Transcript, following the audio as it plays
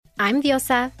I'm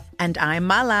Diosa. And I'm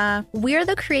Mala. We're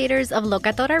the creators of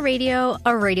Locatora Radio, a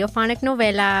radiophonic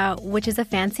novela, which is a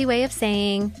fancy way of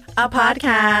saying a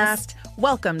podcast.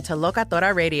 Welcome to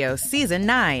Locatora Radio Season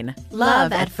 9,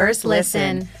 Love at First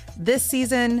Listen. This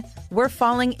season, we're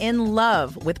falling in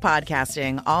love with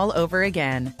podcasting all over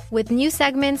again. With new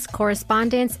segments,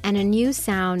 correspondence, and a new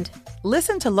sound.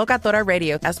 Listen to Locatora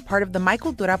Radio as part of the My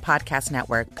Cultura Podcast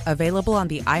Network, available on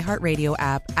the iHeartRadio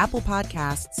app, Apple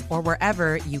Podcasts, or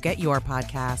wherever you get your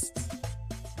podcasts.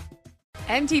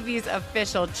 MTV's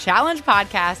official Challenge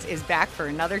podcast is back for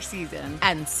another season.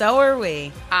 And so are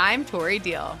we. I'm Tori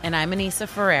Deal. And I'm Anissa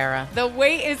Ferreira. The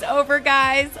wait is over,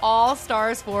 guys. All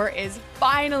Stars 4 is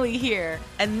finally here.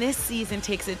 And this season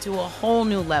takes it to a whole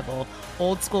new level.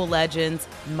 Old school legends,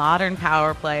 modern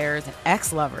power players, and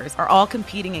ex-lovers are all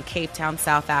competing in Cape Town,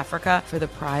 South Africa for the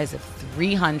prize of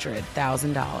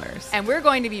 $300,000. And we're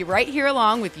going to be right here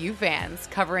along with you fans,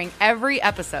 covering every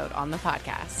episode on the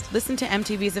podcast. Listen to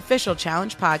MTV's official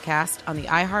Challenge podcast on the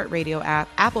iHeartRadio app,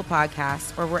 Apple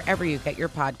Podcasts, or wherever you get your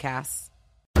podcasts.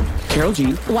 Karol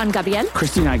G, Juan Gabriel,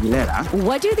 Christina Aguilera.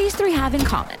 What do these three have in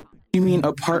common? You mean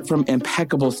apart from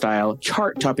impeccable style,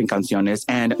 chart-topping canciones,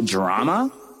 and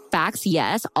drama? Facts,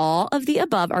 yes, all of the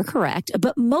above are correct,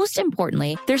 but most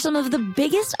importantly, they're some of the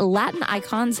biggest Latin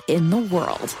icons in the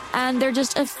world. And they're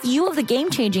just a few of the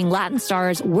game-changing Latin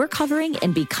stars we're covering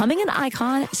in Becoming an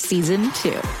Icon Season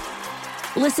 2.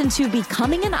 Listen to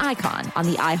Becoming an Icon on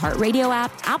the iHeartRadio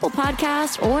app, Apple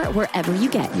Podcasts, or wherever you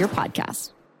get your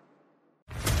podcasts.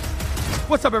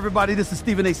 What's up, everybody? This is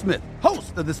Stephen A. Smith,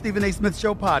 host of the Stephen A. Smith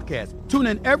Show podcast. Tune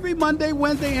in every Monday,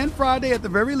 Wednesday, and Friday at the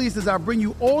very least as I bring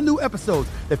you all new episodes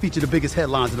that feature the biggest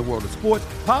headlines in the world of sports,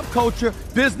 pop culture,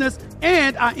 business,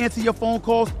 and I answer your phone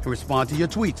calls and respond to your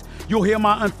tweets. You'll hear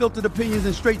my unfiltered opinions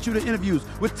and straight-shooter interviews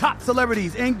with top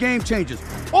celebrities and game changers.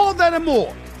 All of that and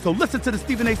more. So listen to the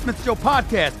Stephen A. Smith Show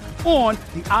podcast on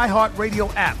the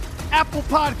iHeartRadio app, Apple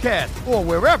Podcasts, or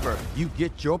wherever you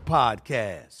get your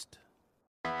podcast.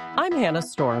 I'm Hannah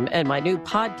Storm, and my new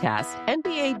podcast,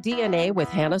 NBA DNA with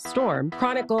Hannah Storm,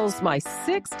 chronicles my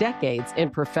 6 decades in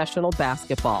professional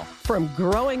basketball. From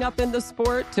growing up in the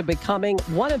sport to becoming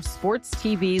one of sports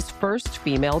TV's first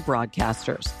female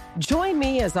broadcasters. Join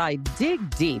me as I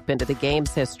dig deep into the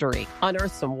game's history,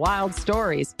 unearth some wild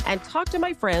stories, and talk to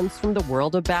my friends from the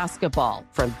world of basketball,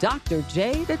 from Dr.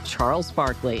 J to Charles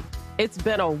Barkley. It's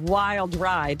been a wild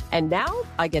ride, and now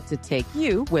I get to take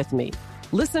you with me.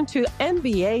 Listen to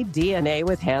NBA DNA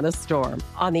with Hannah Storm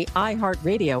on the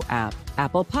iHeartRadio app,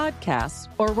 Apple Podcasts,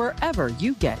 or wherever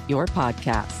you get your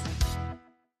podcasts.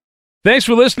 Thanks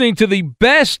for listening to the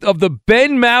Best of the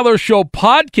Ben Maller Show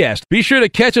podcast. Be sure to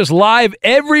catch us live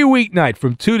every weeknight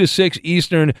from 2 to 6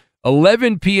 Eastern,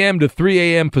 11 p.m. to 3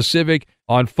 a.m. Pacific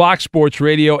on Fox Sports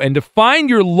Radio. And to find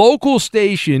your local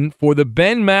station for the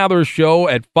Ben Maller Show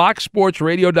at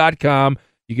foxsportsradio.com,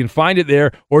 you can find it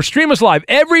there, or stream us live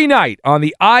every night on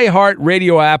the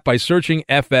iHeartRadio app by searching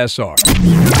FSR.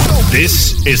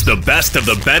 This is the Best of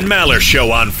the Ben Maller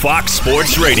Show on Fox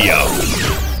Sports Radio.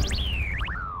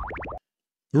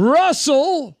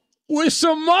 Russell with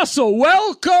some muscle.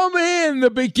 Welcome in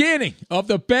the beginning of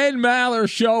the Ben Maller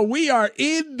Show. We are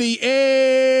in the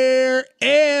air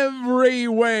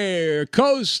everywhere,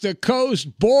 coast to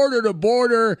coast, border to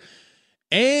border,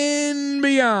 and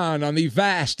beyond on the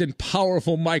vast and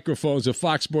powerful microphones of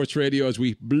Fox Sports Radio as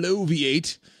we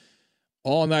bloviate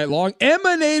all night long,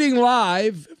 emanating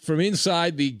live from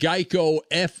inside the Geico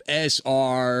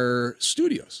FSR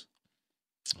studios.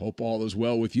 Hope all is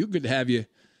well with you. Good to have you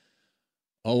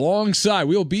alongside.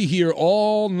 We'll be here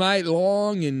all night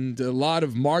long, and a lot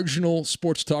of marginal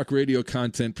sports talk radio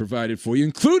content provided for you,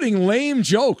 including lame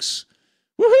jokes.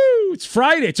 Woohoo! It's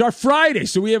Friday. It's our Friday.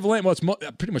 So we have lame. Well, it's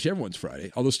pretty much everyone's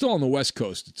Friday. Although still on the West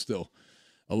Coast, it's still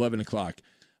 11 o'clock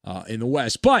in the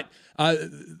West. But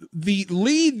the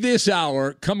lead this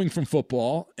hour coming from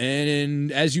football,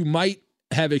 and as you might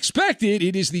have expected,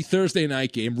 it is the Thursday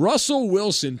night game. Russell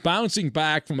Wilson bouncing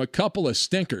back from a couple of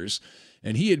stinkers,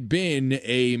 and he had been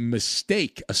a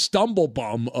mistake, a stumble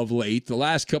bum of late the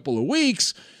last couple of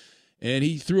weeks. And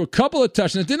he threw a couple of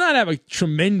touchdowns. Did not have a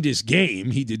tremendous game.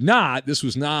 He did not. This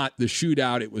was not the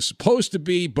shootout it was supposed to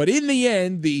be. But in the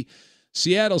end, the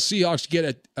Seattle Seahawks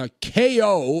get a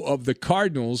KO of the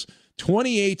Cardinals,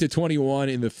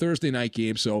 28-21 in the Thursday night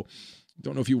game. So I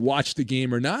don't know if you watched the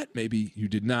game or not. Maybe you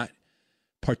did not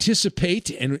participate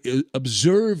and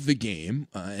observe the game.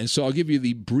 And so I'll give you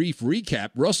the brief recap.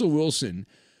 Russell Wilson,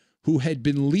 who had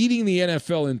been leading the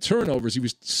NFL in turnovers, he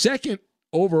was second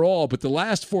overall, but the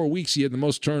last 4 weeks he had the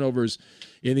most turnovers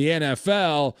in the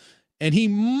NFL, and he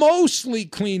mostly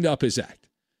cleaned up his act.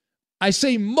 I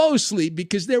say mostly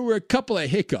because there were a couple of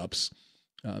hiccups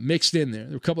mixed in there.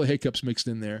 There were a couple of hiccups mixed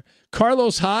in there.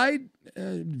 Carlos Hyde,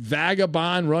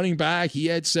 vagabond running back. He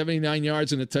had 79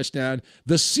 yards and a touchdown.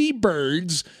 The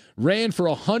Seabirds ran for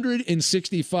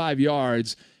 165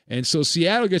 yards. And so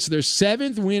Seattle gets their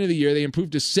 7th win of the year. They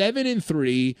improved to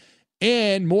 7-3.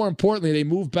 And more importantly, they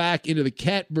move back into the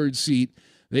catbird seat.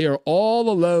 They are all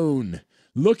alone,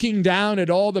 looking down at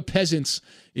all the peasants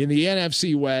in the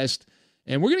NFC West.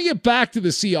 And we're going to get back to the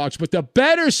Seahawks, but the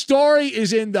better story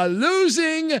is in the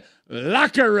losing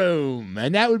locker room.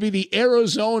 And that would be the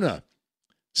Arizona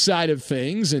side of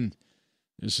things. And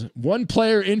there's one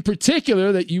player in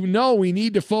particular that you know we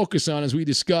need to focus on as we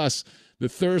discuss the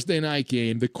Thursday night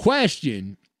game. The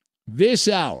question this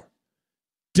hour,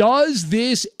 does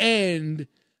this end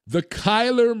the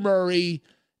Kyler Murray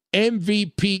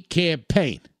MVP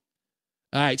campaign?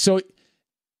 All right, so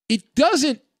it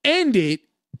doesn't end it,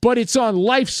 but it's on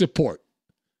life support.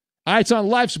 All right, it's on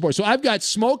life support. So I've got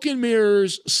smoke and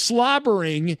mirrors,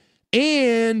 slobbering,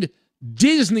 and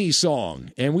Disney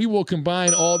song. And we will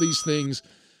combine all these things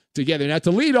together. Now,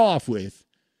 to lead off with,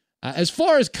 as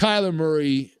far as Kyler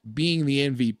Murray being the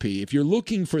MVP, if you're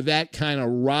looking for that kind of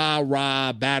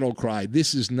rah-rah battle cry,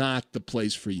 this is not the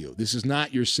place for you. This is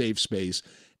not your safe space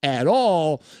at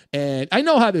all. And I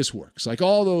know how this works. Like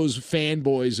all those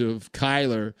fanboys of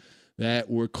Kyler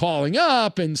that were calling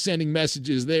up and sending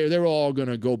messages, they're all going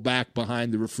to go back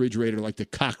behind the refrigerator like the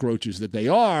cockroaches that they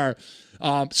are.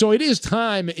 So it is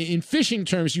time, in fishing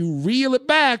terms, you reel it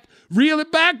back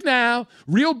now,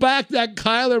 reel back that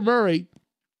Kyler Murray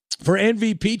for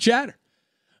MVP chatter.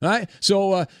 All right,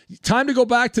 so time to go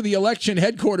back to the election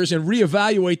headquarters and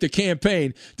reevaluate the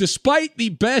campaign. Despite the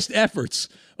best efforts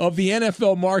of the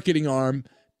NFL marketing arm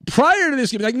prior to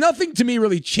this game, like nothing to me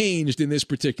really changed in this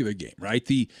particular game, right?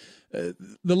 The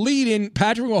lead-in,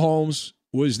 Patrick Mahomes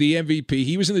was the MVP.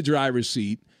 He was in the driver's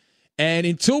seat. And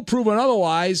until proven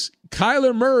otherwise,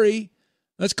 Kyler Murray,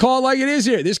 let's call it like it is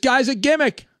here. This guy's a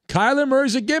gimmick. Kyler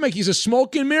Murray's a gimmick. He's a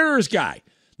smoke and mirrors guy.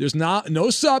 There's no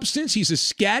substance. He's a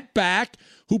scat back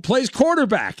who plays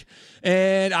quarterback.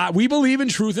 And we believe in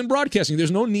truth in broadcasting.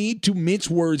 There's no need to mince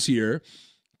words here.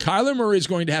 Kyler Murray is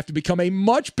going to have to become a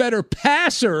much better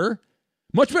passer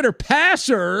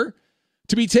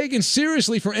to be taken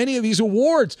seriously for any of these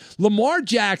awards. Lamar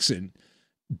Jackson,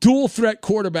 dual threat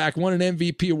quarterback, won an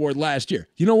MVP award last year.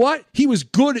 You know what? He was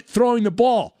good at throwing the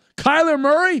ball. Kyler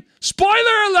Murray,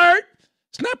 spoiler alert,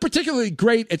 is not particularly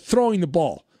great at throwing the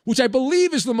ball, which I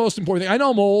believe is the most important thing. I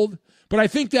know I'm old, but I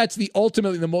think that's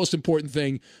ultimately the most important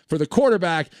thing for the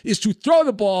quarterback is to throw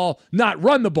the ball, not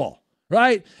run the ball.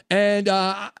 Right? And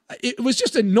it was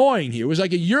just annoying here. It was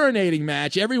like a urinating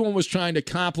match. Everyone was trying to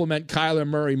compliment Kyler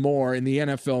Murray more in the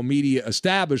NFL media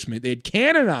establishment. They had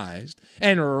canonized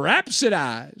and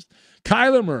rhapsodized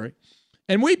Kyler Murray.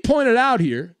 And we pointed out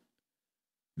here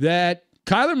that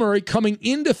Kyler Murray coming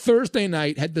into Thursday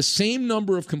night had the same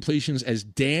number of completions as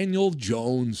Daniel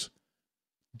Jones.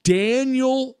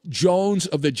 Daniel Jones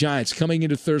of the Giants coming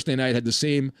into Thursday night had the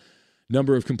same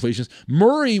number of completions.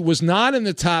 Murray was not in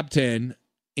the top 10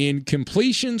 in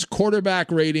completions,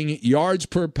 quarterback rating, yards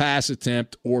per pass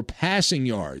attempt, or passing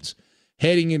yards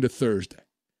heading into Thursday.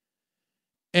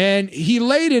 And he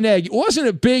laid an egg. It wasn't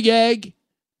a big egg,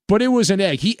 but it was an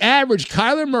egg.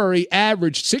 Kyler Murray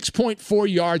averaged 6.4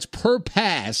 yards per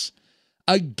pass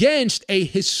against a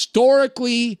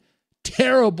historically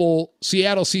terrible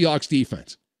Seattle Seahawks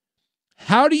defense.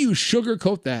 How do you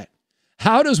sugarcoat that?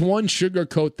 How does one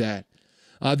sugarcoat that?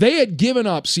 They had given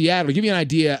up Seattle. To give you an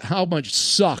idea how much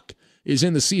suck is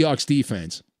in the Seahawks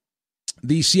defense,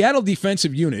 the Seattle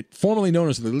defensive unit, formerly known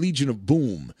as the Legion of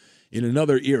Boom in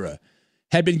another era,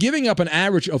 had been giving up an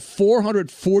average of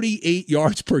 448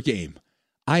 yards per game.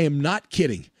 I am not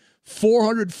kidding.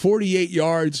 448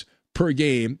 yards per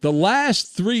game. The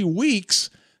last 3 weeks,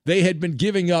 they had been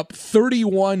giving up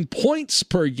 31 points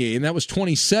per game. That was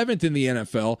 27th in the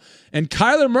NFL. And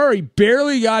Kyler Murray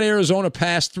barely got Arizona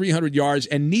past 300 yards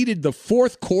and needed the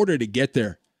fourth quarter to get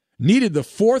there. And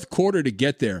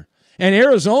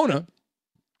Arizona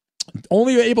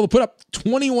only able to put up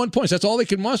 21 points. That's all they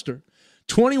could muster.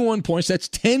 21 points. That's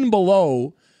 10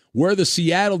 below where the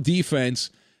Seattle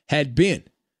defense had been.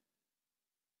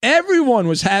 Everyone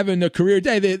was having a career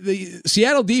day. The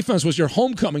Seattle defense was your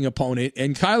homecoming opponent,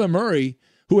 and Kyler Murray,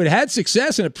 who had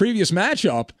success in a previous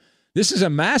matchup, this is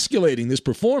emasculating this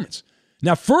performance.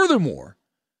 Now, furthermore,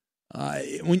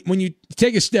 when you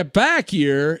take a step back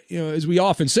here, as we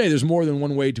often say, there's more than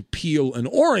one way to peel an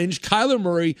orange. Kyler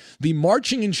Murray, the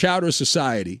Marching in Chowder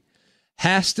Society,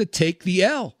 has to take the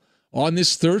L. on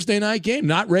this Thursday night game.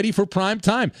 Not ready for prime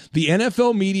time. The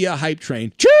NFL media hype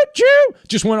train, choo-choo,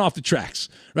 just went off the tracks,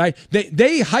 right?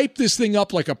 They hyped this thing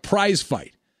up like a prize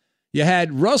fight. You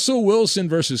had Russell Wilson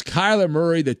versus Kyler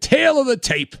Murray, the tail of the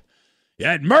tape. You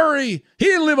had Murray. He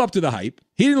didn't live up to the hype.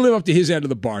 He didn't live up to his end of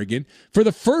the bargain. For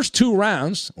the first 2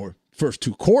 rounds, or first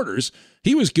 2 quarters,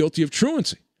 he was guilty of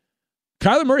truancy.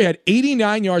 Kyler Murray had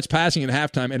 89 yards passing at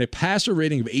halftime and a passer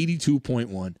rating of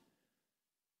 82.1.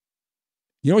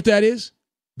 You know what that is?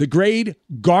 The grade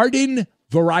garden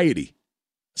variety.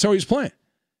 That's how he was playing.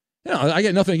 You know, I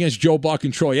got nothing against Joe Buck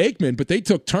and Troy Aikman, but they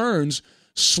took turns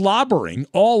slobbering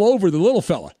all over the little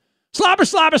fella. Slobber,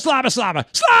 slobber, slobber, slobber.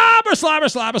 Slobber, slobber,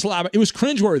 slobber, slobber. It was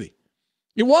cringeworthy.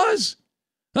 It was.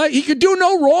 He could do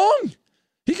no wrong.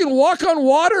 He can walk on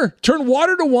water, turn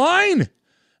water to wine.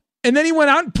 And then he went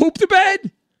out and pooped the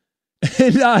bed.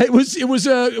 And it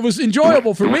was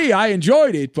enjoyable for me. I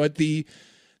enjoyed it. But the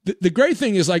great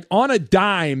thing is, like, on a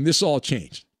dime, this all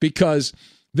changed. Because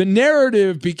the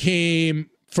narrative became,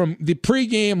 from the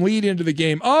pregame lead into the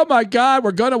game, oh, my God,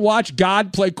 we're going to watch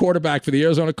God play quarterback for the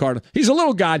Arizona Cardinals. He's a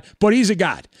little God, but he's a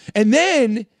God. And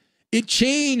then it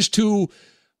changed to,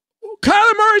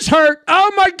 Kyler Murray's hurt.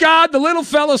 Oh, my God, the little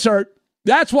fella's hurt.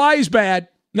 That's why he's bad.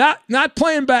 Not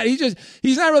playing bad.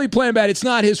 He's not really playing bad. It's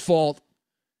not his fault.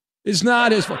 It's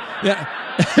not his fault. Yeah.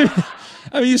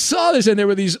 I mean, you saw this, and there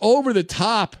were these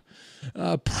over-the-top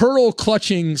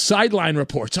pearl-clutching sideline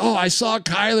reports. Oh, I saw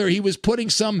Kyler. He was putting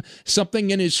something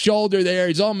in his shoulder there.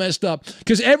 He's all messed up.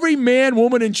 Because every man,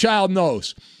 woman, and child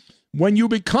knows when you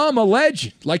become a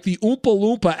legend, like the Oompa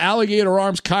Loompa alligator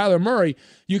arms Kyler Murray,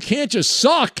 you can't just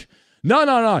suck.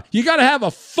 No. You got to have a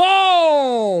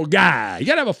fall guy.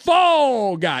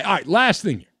 All right, last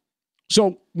thing here.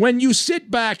 So when you sit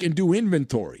back and do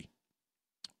inventory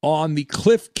on the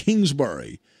Cliff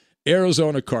Kingsbury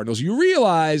Arizona Cardinals, you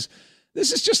realize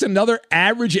this is just another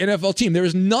average NFL team. There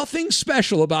is nothing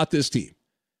special about this team.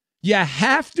 You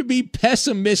have to be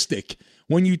pessimistic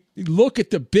when you look at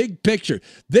the big picture.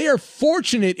 They are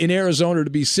fortunate in Arizona to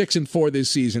be 6-4 this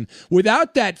season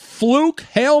without that fluke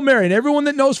Hail Mary. And everyone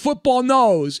that knows football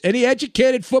knows, any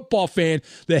educated football fan,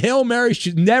 the Hail Mary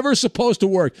should never supposed to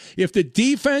work. If the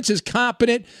defense is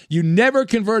competent, you never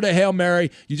convert a Hail Mary.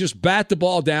 You just bat the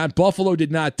ball down. Buffalo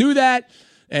did not do that,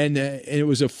 and it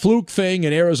was a fluke thing,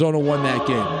 and Arizona won that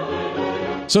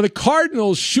game. So the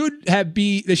Cardinals should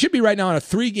be right now on a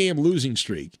 3-game losing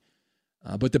streak.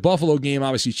 But the Buffalo game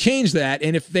obviously changed that.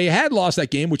 And if they had lost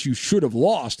that game, which you should have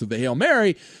lost to the Hail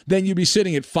Mary, then you'd be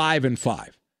sitting at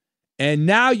 5-5. And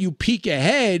now you peek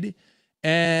ahead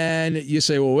and you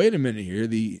say, well, wait a minute here.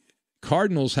 The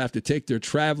Cardinals have to take their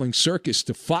traveling circus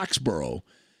to Foxborough.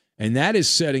 And that is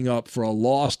setting up for a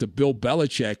loss to Bill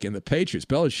Belichick and the Patriots.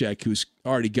 Belichick, who's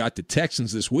already got the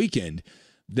Texans this weekend,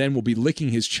 then will be licking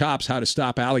his chops how to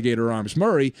stop Alligator Arms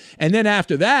Murray. And then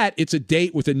after that, it's a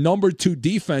date with the number 2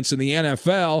 defense in the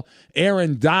NFL,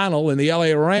 Aaron Donald and the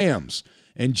LA Rams.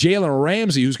 And Jalen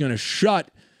Ramsey, who's going to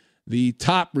shut the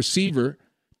top receiver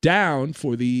down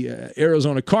for the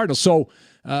Arizona Cardinals. So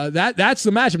that's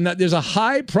the matchup. Now, there's a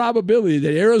high probability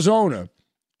that Arizona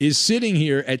is sitting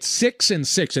here at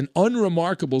 6-6, an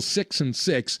unremarkable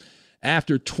 6-6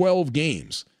 after 12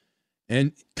 games.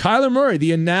 And Kyler Murray,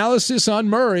 the analysis on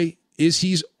Murray is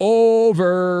he's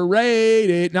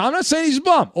overrated. Now, I'm not saying he's a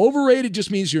bum. Overrated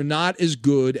just means you're not as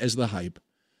good as the hype.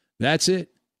 That's it.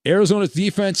 Arizona's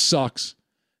defense sucks.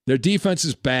 Their defense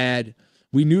is bad.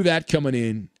 We knew that coming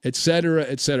in, et cetera,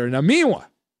 et cetera. Now, meanwhile,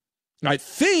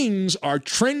 things are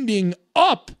trending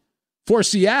up for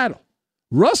Seattle.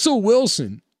 Russell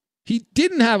Wilson, he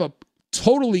didn't have a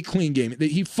totally clean game.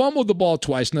 He fumbled the ball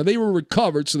twice. Now, they were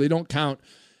recovered, so they don't count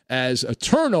as a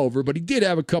turnover, but he did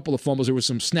have a couple of fumbles. There were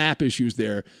some snap issues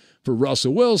there for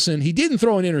Russell Wilson. He didn't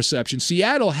throw an interception.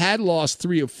 Seattle had lost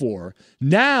 3 of 4.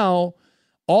 Now,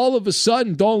 all of a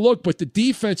sudden, don't look, but the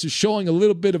defense is showing a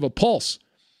little bit of a pulse.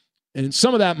 And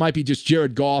some of that might be just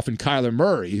Jared Goff and Kyler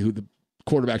Murray, who the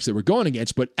quarterbacks they were going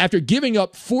against. But after giving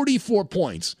up 44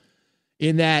 points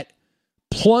in that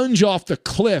plunge off the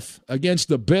cliff against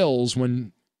the Bills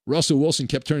when Russell Wilson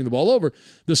kept turning the ball over,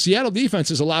 the Seattle defense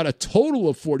has allowed a total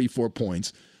of 44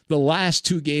 points the last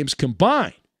 2 games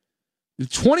combined. The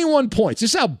 21 points.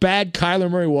 This is how bad Kyler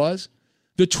Murray was.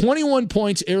 The 21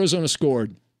 points Arizona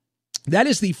scored, that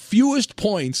is the fewest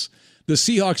points the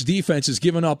Seahawks defense has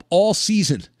given up all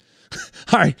season.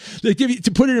 All right,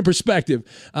 to put it in perspective,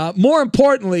 more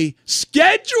importantly,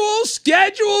 schedule.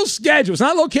 It's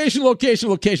not location.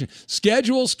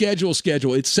 Schedule.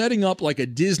 It's setting up like a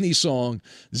Disney song,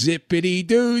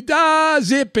 zippity-doo-dah,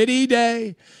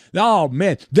 zippity-day. Oh,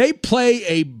 man, they play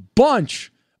a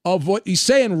bunch of what you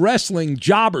say in wrestling,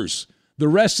 jobbers the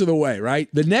rest of the way, right?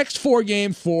 The next 4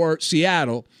 games for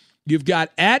Seattle, you've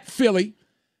got at Philly,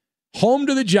 home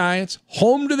to the Giants,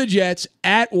 home to the Jets,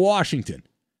 at Washington.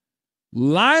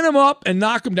 Line them up and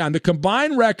knock them down. The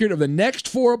combined record of the next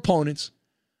 4 opponents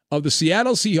of the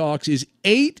Seattle Seahawks is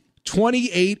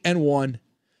 8-28-1.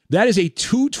 That is a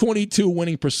 .222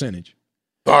 winning percentage.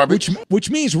 Which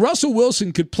means Russell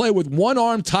Wilson could play with one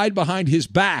arm tied behind his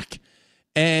back,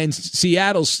 and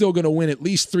Seattle's still going to win at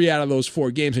least 3 out of those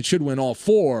 4 games and should win all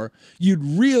 4. You'd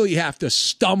really have to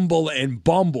stumble and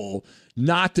bumble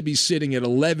not to be sitting at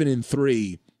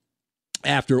 11-3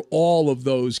 after all of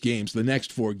those games, the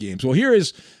next 4 games. Well, here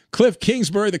is Cliff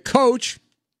Kingsbury, the coach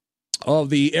of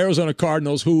the Arizona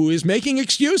Cardinals, who is making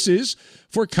excuses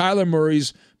for Kyler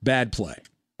Murray's bad play.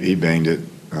 He banged it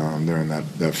during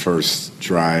that first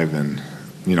drive, and,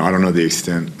 I don't know the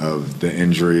extent of the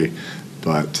injury,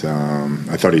 but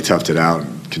I thought he toughed it out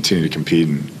and continued to compete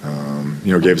and,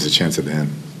 gave us a chance at the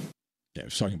end. Yeah, he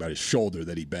was talking about his shoulder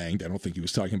that he banged. I don't think he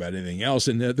was talking about anything else.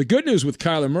 And the good news with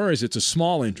Kyler Murray is it's a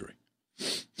small injury.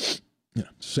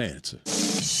 Thank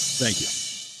you.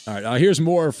 All right, here's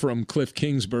more from Cliff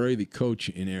Kingsbury, the coach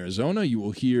in Arizona. You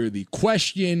will hear the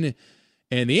question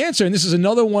and the answer. And this is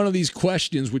another one of these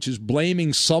questions which is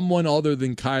blaming someone other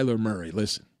than Kyler Murray.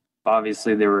 Listen.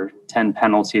 Obviously, there were 10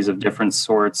 penalties of different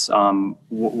sorts.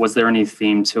 Was there any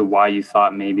theme to why you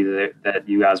thought maybe that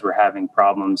you guys were having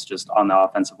problems just on the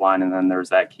offensive line, and then there's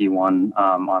that key one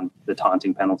on the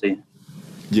taunting penalty?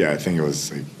 Yeah, I think it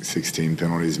was like 16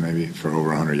 penalties maybe for over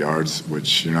 100 yards,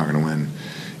 which you're not going to win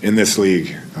in this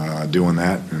league doing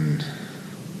that, and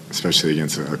especially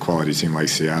against a quality team like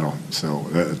Seattle. So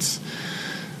it's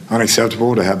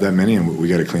unacceptable to have that many, and we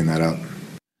got to clean that up.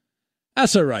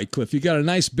 That's all right, Cliff. You got a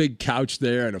nice big couch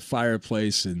there and a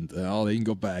fireplace, and they can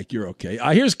go back. You're okay.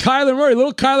 Here's Kyler Murray,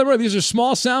 little Kyler Murray. These are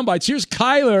small sound bites. Here's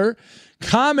Kyler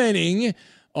commenting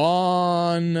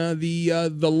on the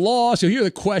loss. You'll hear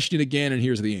the question again, and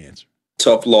here's the answer.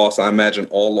 Tough loss. I imagine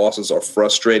all losses are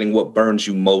frustrating. What burns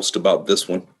you most about this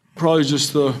one? Probably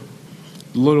just the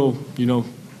little,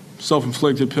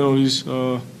 self-inflicted penalties.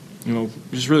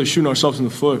 Just really shooting ourselves in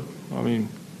the foot. I mean,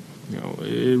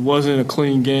 it wasn't a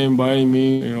clean game by any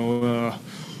means.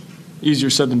 Easier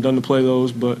said than done to play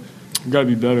those, but we got to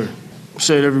be better.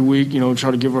 Say it every week.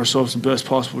 Try to give ourselves the best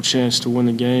possible chance to win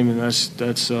the game, and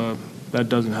that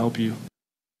doesn't help you.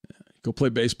 Go play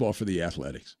baseball for the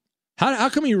Athletics. How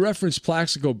come you reference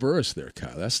Plaxico Burress there,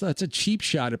 Kyle? That's a cheap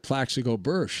shot at Plaxico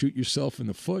Burress. Shoot yourself in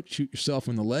the foot, shoot yourself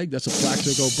in the leg. That's a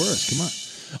Plaxico Burress. Come on.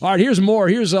 All right, here's more.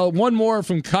 Here's one more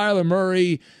from Kyler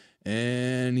Murray.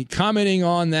 And he commenting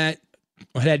on that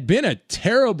what had been a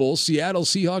terrible Seattle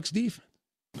Seahawks defense.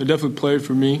 They definitely played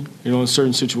for me, in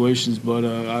certain situations. But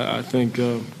I think,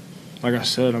 like I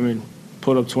said,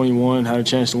 put up 21, had a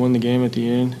chance to win the game at the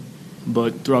end.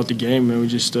 But throughout the game, man, we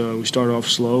started off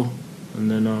slow,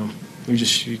 and then we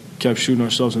just kept shooting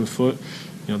ourselves in the foot.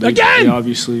 They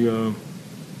obviously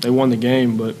they won the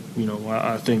game, but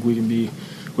I think we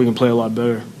can play a lot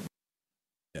better.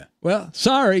 Yeah. Well,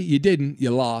 sorry, you didn't.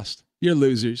 You lost. You're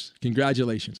losers.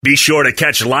 Congratulations. Be sure to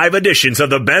catch live editions of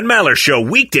the Ben Maller Show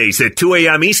weekdays at 2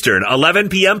 a.m. Eastern, 11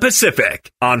 p.m. Pacific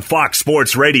on Fox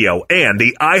Sports Radio and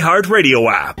the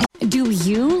iHeartRadio app. Do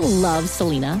you love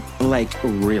Selena? Like,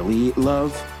 really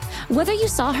love? Whether you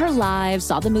saw her live,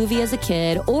 saw the movie as a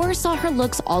kid, or saw her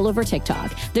looks all over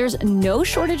TikTok, there's no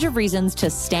shortage of reasons to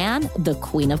stan the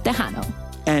Queen of Tejano.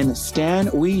 And Stan,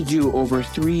 we do over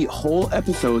 3 whole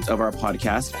episodes of our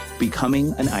podcast,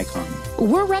 Becoming an Icon.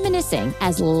 We're reminiscing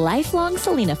as lifelong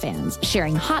Selena fans,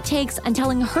 sharing hot takes and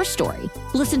telling her story.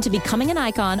 Listen to Becoming an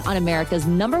Icon on America's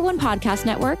 #1 podcast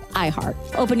network, iHeart.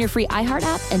 Open your free iHeart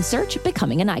app and search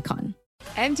Becoming an Icon.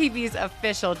 MTV's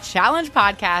official Challenge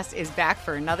podcast is back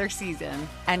for another season.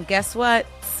 And guess what?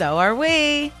 So are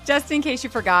we. Just in case you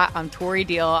forgot, I'm Tori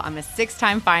Deal. I'm a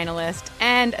 6-time finalist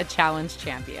and a Challenge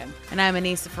champion. And I'm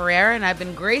Anissa Ferreira, and I've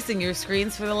been gracing your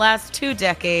screens for the last 2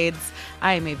 decades.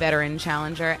 I am a veteran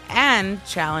challenger and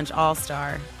Challenge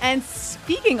All-Star. And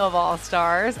speaking of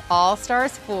All-Stars,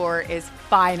 All-Stars 4 is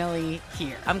finally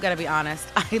here. I'm going to be honest.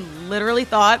 I literally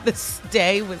thought this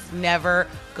day was never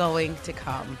going to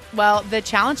come. Well, the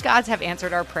Challenge gods have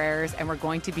answered our prayers, and we're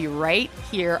going to be right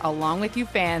here along with you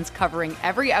fans covering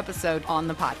every episode on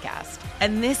the podcast.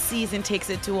 And this season takes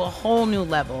it to a whole new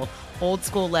level. Old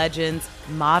school legends,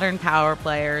 modern power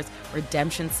players,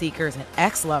 redemption seekers, and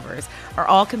ex-lovers are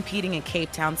all competing in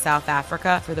Cape Town, South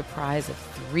Africa for the prize of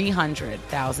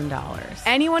 $300,000.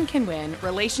 Anyone can win,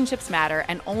 relationships matter,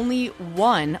 and only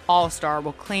one All-Star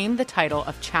will claim the title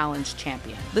of Challenge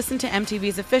Champion. Listen to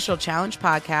MTV's official Challenge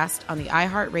podcast on the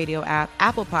iHeartRadio app,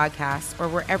 Apple Podcasts, or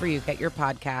wherever you get your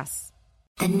podcasts.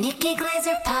 The Nikki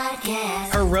Glaser Podcast.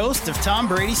 Her roast of Tom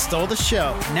Brady stole the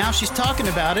show. Now she's talking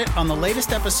about it on the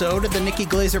latest episode of the Nikki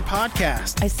Glaser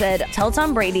Podcast. I said, tell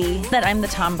Tom Brady that I'm the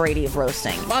Tom Brady of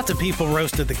roasting. Lots of people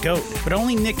roasted the GOAT, but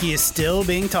only Nikki is still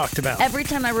being talked about. Every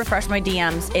time I refresh my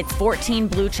DMs, it's 14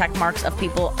 blue check marks of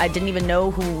people I didn't even know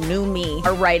who knew me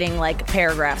are writing like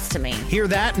paragraphs to me. Hear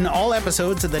that in all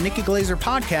episodes of the Nikki Glaser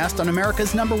Podcast on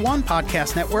America's #1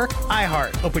 podcast network,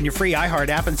 iHeart. Open your free iHeart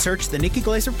app and search the Nikki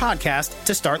Glaser Podcast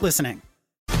to start listening.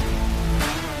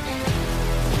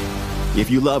 If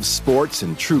you love sports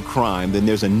and true crime, then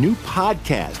there's a new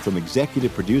podcast from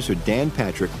executive producer Dan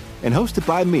Patrick and hosted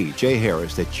by me, Jay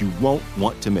Harris, that you won't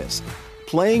want to miss.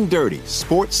 Playing Dirty: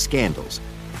 Sports Scandals.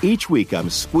 Each week, I'm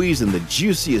squeezing the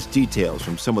juiciest details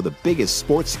from some of the biggest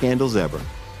sports scandals ever.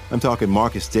 I'm talking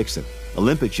Marcus Dixon,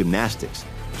 Olympic gymnastics,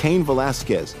 Cain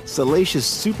Velasquez, salacious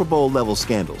Super Bowl-level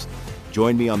scandals.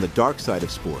 Join me on the dark side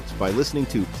of sports by listening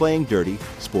to Playing Dirty: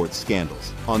 Sports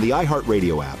Scandals on the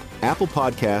iHeartRadio app, Apple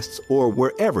Podcasts, or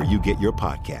wherever you get your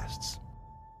podcasts.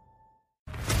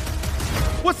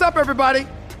 What's up, everybody?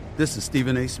 This is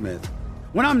Stephen A. Smith.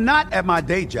 When I'm not at my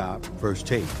day job, First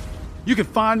Take, you can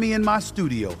find me in my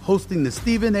studio hosting the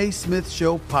Stephen A. Smith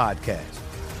Show podcast.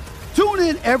 Tune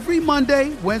in every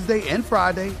Monday, Wednesday, and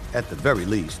Friday, at the very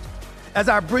least, as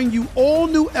I bring you all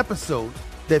new episodes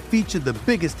that feature the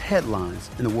biggest headlines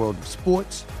in the world of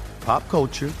sports, pop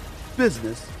culture,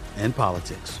 business, and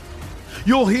politics.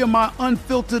 You'll hear my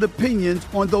unfiltered opinions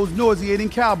on those nauseating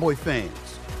Cowboy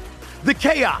fans, the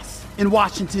chaos in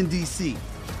Washington, D.C.,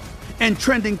 and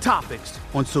trending topics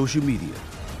on social media,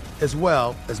 as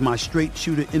well as my straight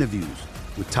shooter interviews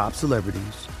with top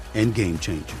celebrities and game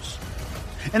changers.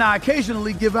 And I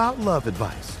occasionally give out love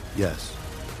advice. Yes,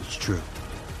 it's true.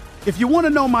 If you want to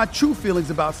know my true feelings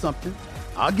about something,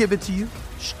 I'll give it to you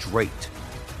straight.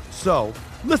 So,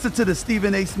 listen to the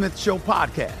Stephen A. Smith Show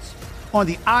podcast on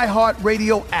the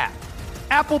iHeartRadio app,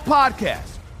 Apple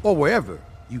Podcasts, or wherever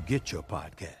you get your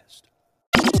podcast.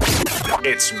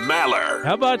 It's Maller.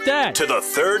 How about that? To the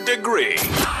third degree.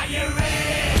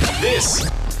 This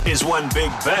is when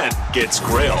Big Ben gets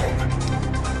grilled.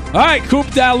 All right, Coop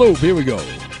Dalloop. Here we go.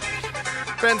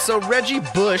 Ben, so Reggie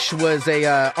Bush was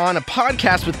on a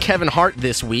podcast with Kevin Hart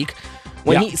this week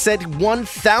when he said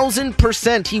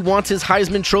 1,000% he wants his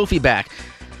Heisman Trophy back.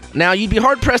 Now, you'd be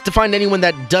hard-pressed to find anyone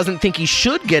that doesn't think he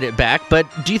should get it back, but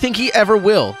do you think he ever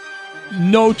will?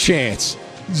 No chance.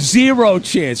 Zero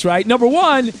chance, right? Number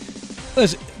one,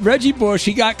 listen, Reggie Bush,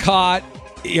 he got caught,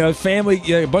 family,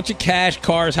 a bunch of cash,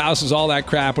 cars, houses, all that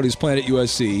crap when he was playing at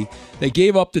USC. They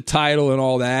gave up the title and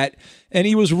all that, and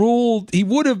he was ruled,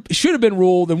 should have been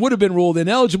ruled and would have been ruled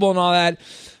ineligible and all that.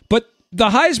 The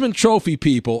Heisman Trophy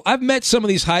people, I've met some of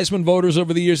these Heisman voters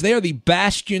over the years. They are the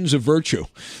bastions of virtue.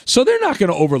 So they're not going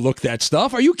to overlook that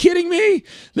stuff. Are you kidding me?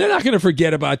 They're not going to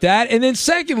forget about that. And then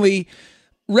secondly,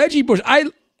 Reggie Bush, I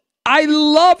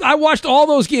watched all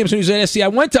those games when he was at SC. I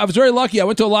was very lucky. I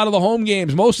went to a lot of the home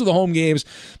games, most of the home games.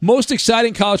 Most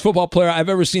exciting college football player I've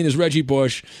ever seen is Reggie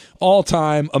Bush. All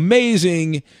time.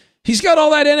 Amazing. He's got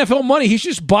all that NFL money. He should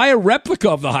just buy a replica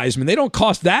of the Heisman. They don't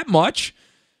cost that much.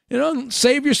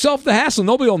 Save yourself the hassle.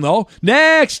 Nobody will know.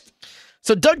 Next.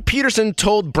 So Doug Peterson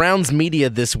told Browns media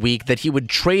this week that he would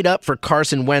trade up for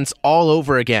Carson Wentz all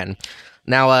over again.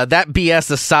 Now, that BS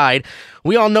aside,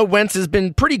 we all know Wentz has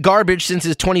been pretty garbage since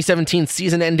his 2017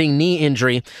 season-ending knee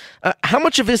injury. How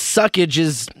much of his suckage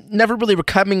is never really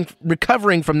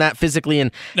recovering from that physically,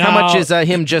 and how much is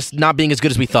him just not being as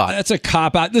good as we thought? That's a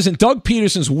cop-out. Listen, Doug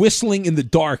Peterson's whistling in the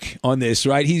dark on this,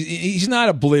 right? He's not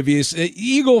oblivious.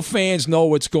 Eagle fans know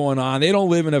what's going on. They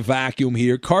don't live in a vacuum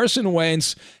here. Carson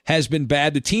Wentz has been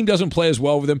bad. The team doesn't play as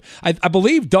well with him. I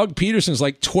believe Doug Peterson's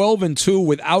like 12-2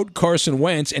 without Carson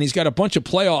Wentz, and he's got a bunch of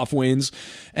playoff wins,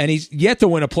 and he's yet to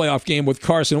win a playoff game with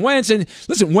Carson Wentz. And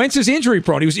listen, Wentz is injury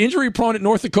prone. He was injury prone at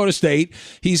North Dakota State.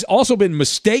 He's also been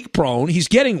mistake prone. He's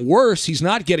getting worse. He's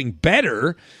not getting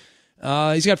better.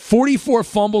 He's got 44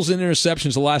 fumbles and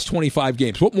interceptions the last 25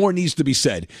 games. What more needs to be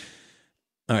said?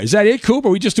 All right, is that it, Coop? Are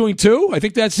we just doing two? I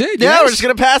think that's it. Yeah, we're just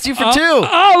going to pass you for two.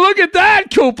 Oh, look at that,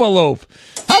 Koopaloop.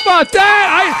 How about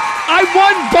that? I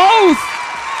won both.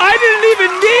 I didn't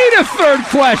even need a third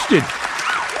question.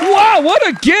 Wow, what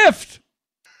a gift.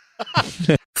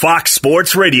 Fox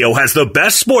Sports Radio has the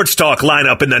best sports talk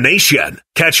lineup in the nation.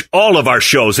 Catch all of our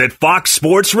shows at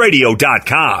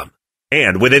foxsportsradio.com.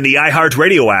 And within the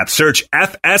iHeartRadio app, search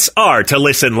FSR to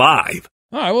listen live.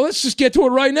 All right, well, let's just get to it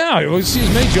right now. We'll see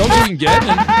as many jokes we can get.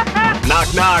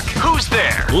 Knock, knock. Who's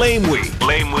there? Lame Week.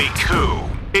 Lame Week who?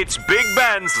 It's Big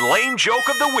Ben's Lame Joke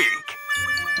of the Week.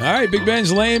 All right, Big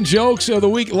Ben's Lame Jokes of the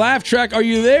Week. Laugh Track, are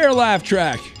you there, Laugh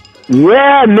Track?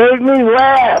 Yeah, make me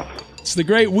laugh. It's the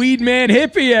great Weed Man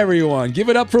Hippie, everyone. Give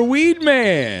it up for Weed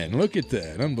Man. Look at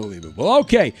that. Unbelievable.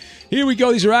 Okay, here we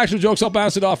go. These are actual jokes. I'll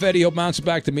bounce it off Eddie. He'll bounce it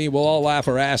back to me. We'll all laugh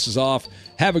our asses off.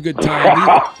 Have a good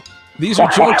time. These are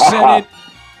jokes sent in.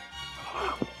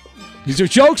 These are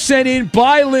jokes sent in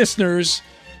by listeners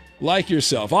like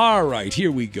yourself. All right,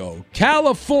 here we go.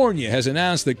 California has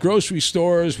announced that grocery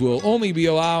stores will only be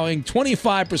allowing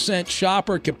 25%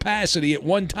 shopper capacity at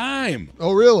one time.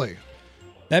 Oh, really?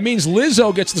 That means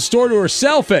Lizzo gets the store to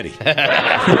herself, Eddie.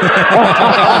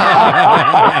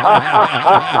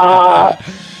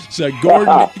 So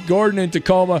Gordon in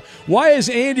Tacoma. Why is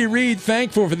Andy Reid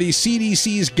thankful for the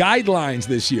CDC's guidelines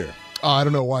this year? I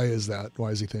don't know. Why is that? Why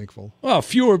is he thankful? Well,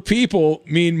 fewer people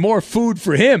mean more food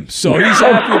for him, so he's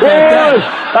happy about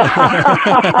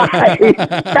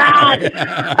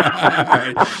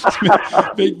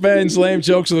that. Big Ben's Lame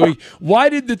Jokes of the Week. What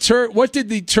did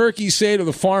the turkey say to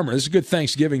the farmer? This is a good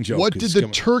Thanksgiving joke. What did the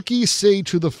turkey say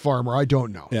to the farmer? I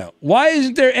don't know. Yeah. Why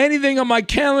isn't there anything on my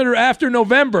calendar after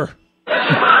November?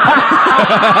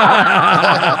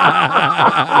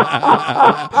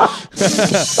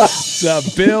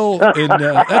 It's Bill in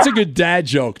that's a good dad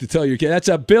joke to tell your kid. That's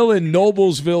Bill in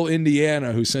Noblesville,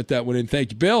 Indiana, who sent that one in.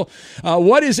 Thank you, Bill.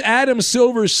 What is Adam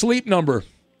Silver's sleep number?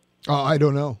 I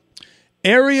don't know.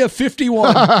 Area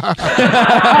 51. That's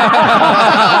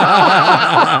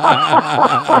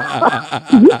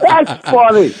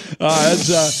funny.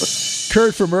 That's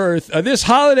Kurt from Earth. This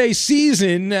holiday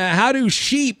season, how do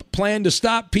sheep plan to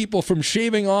stop people from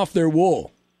shaving off their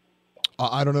wool?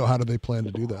 I don't know. How do they plan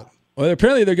to do that? Well,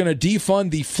 apparently they're going to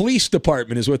defund the fleece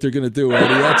department is what they're going to do,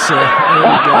 Eddie. That's there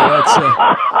you go. That's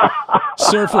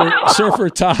Surfer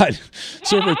Todd.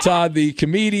 Surfer Todd, the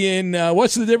comedian.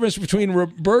 What's the difference between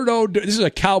Roberto? This is a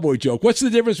cowboy joke. What's the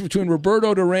difference between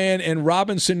Roberto Duran and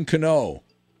Robinson Cano?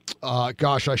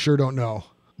 Gosh, I sure don't know.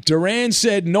 Duran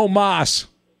said no mas.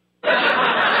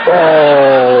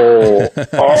 Cowboy's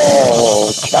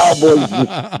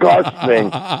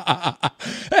disgusting.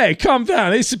 Hey, calm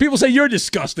down. People say you're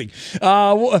disgusting.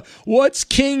 What's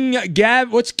King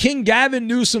Gavin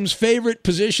Newsom's favorite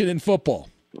position in football?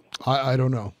 I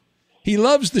don't know. He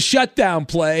loves the shutdown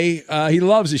play. He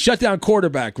loves it. Shutdown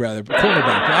quarterback, rather.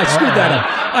 Cornerback. I screwed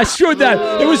that.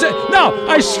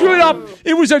 I screwed up.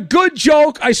 It was a good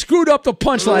joke. I screwed up the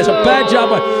punchline. It's a bad job.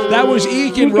 That was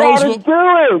Eakin, Roseville. You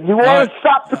gotta do it. You want to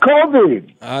stop the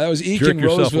COVID. That was Eakin,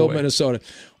 Roseville, Minnesota.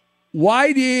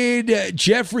 Why did the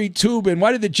Jeffrey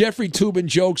Tubin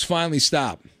jokes finally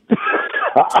stop?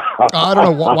 I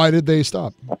don't know. Why did they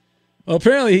stop? Well,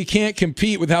 apparently he can't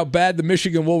compete with how bad the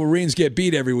Michigan Wolverines get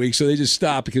beat every week, so they just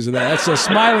stop because of that. That's a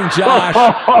Smiling Josh.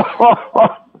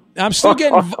 I'm still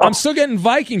getting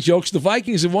Viking jokes. The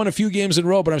Vikings have won a few games in a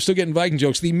row, but I'm still getting Viking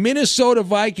jokes. The Minnesota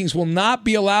Vikings will not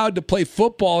be allowed to play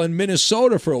football in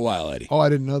Minnesota for a while, Eddie. Oh, I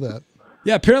didn't know that.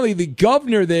 Yeah, apparently the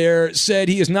governor there said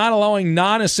he is not allowing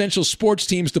non-essential sports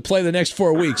teams to play the next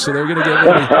 4 weeks, so they're going to get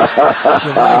rid of the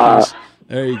Vikings.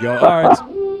 There you go. All right.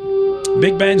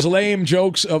 Big Ben's Lame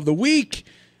Jokes of the Week.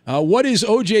 What is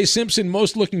O.J. Simpson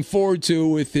most looking forward to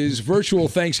with his virtual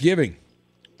Thanksgiving?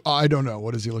 I don't know.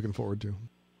 What is he looking forward to?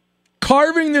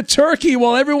 Carving the turkey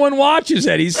while everyone watches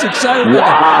it. He's excited.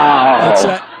 Wow. That's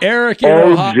Eric in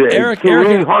Ohio. Eric,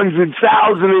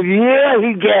 300,000 a year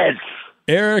he gets.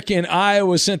 Eric in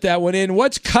Iowa sent that one in.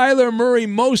 What's Kyler Murray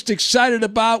most excited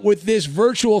about with this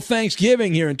virtual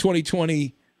Thanksgiving here in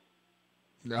 2020?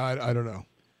 I don't know.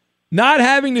 Not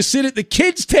having to sit at the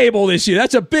kids' table this year.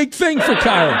 That's a big thing for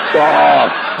Kyler.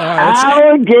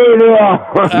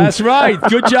 Alligator. That's right.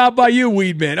 Good job by you,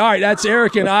 Weedman. All right, that's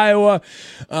Eric in Iowa.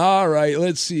 All right,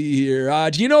 let's see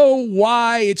here. Do you know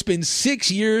why it's been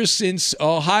 6 years since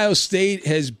Ohio State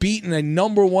has beaten a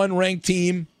number 1 ranked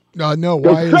team? No,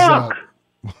 why is that?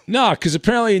 No, because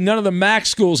apparently none of the MAC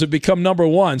schools have become number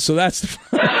 1, so that's the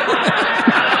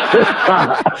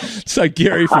It's like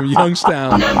Gary from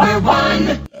Youngstown. Number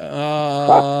 1.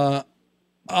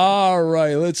 All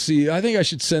right, let's see. I think I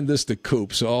should send this to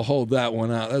Coop, so I'll hold that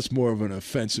one out. That's more of an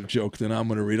offensive joke than I'm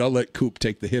going to read. I'll let Coop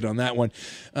take the hit on that one.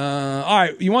 All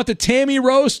right, you want the Tammy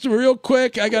roast real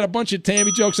quick? I got a bunch of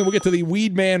Tammy jokes, and we'll get to the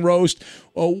Weed Man roast.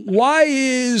 Why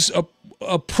is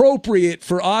appropriate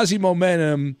for Aussie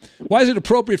Momentum? Why is it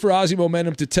appropriate for Aussie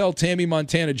Momentum to tell Tammy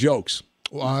Montana jokes?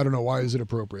 Well, I don't know. Why is it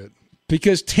appropriate?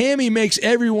 Because Tammy makes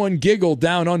everyone giggle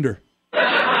down under.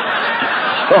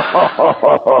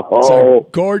 So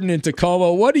Gordon in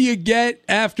Tacoma, what do you get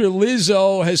after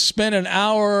Lizzo has spent an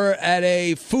hour at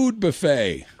a food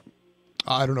buffet?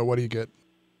 I don't know. What do you get?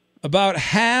 About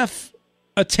half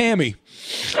a Tammy.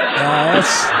 That's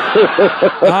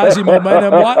Aussie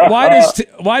Momentum.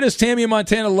 Why does Tammy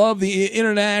Montana love the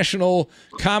international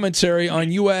commentary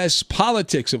on U.S.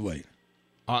 politics of late?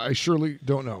 I surely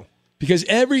don't know. Because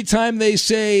every time they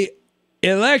say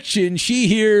election, she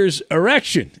hears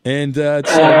erection. And there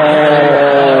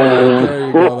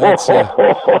you go. That's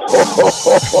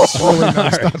really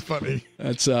not funny.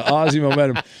 That's Aussie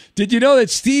Momentum. Did you know that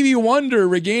Stevie Wonder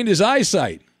regained his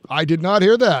eyesight? I did not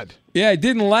hear that. Yeah, it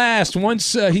didn't last.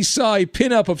 Once he saw a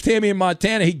pinup of Tammy and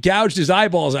Montana, he gouged his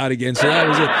eyeballs out again. So that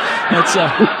was it.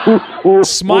 That's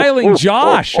Smiling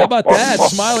Josh. How about that?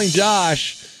 Smiling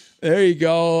Josh. There you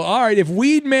go. All right, if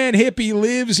Weed Man Hippie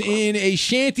lives in a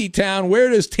shanty town, where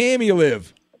does Tammy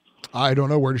live? I don't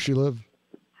know. Where does she live?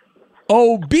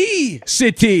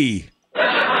 Obesity.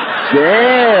 Damn.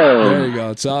 There you go.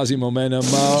 It's Aussie Momentum.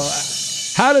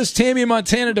 How does Tammy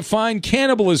Montana define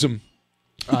cannibalism?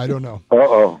 I don't know.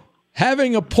 Uh-oh.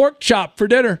 Having a pork chop for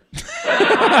dinner.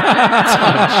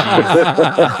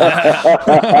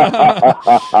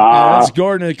 That's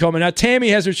Gordon coming. Now, Tammy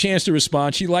has her chance to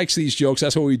respond. She likes these jokes.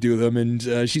 That's why we do them.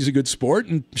 And she's a good sport,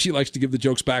 and she likes to give the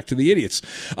jokes back to the idiots.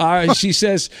 She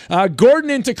says, Gordon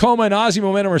in Tacoma and Aussie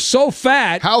Momentum are so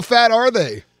fat. How fat are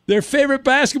they? Their favorite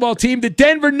basketball team, the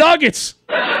Denver Nuggets.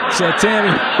 So,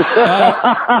 Tammy,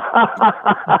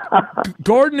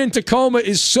 Gordon in Tacoma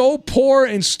is so poor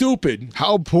and stupid.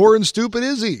 How poor and stupid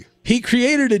is he? He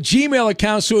created a Gmail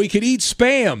account so he could eat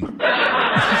spam.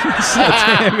 So,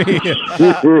 Tammy,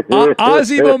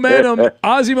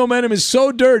 Aussie Momentum is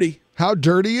so dirty. How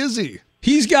dirty is he?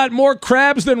 He's got more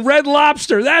crabs than Red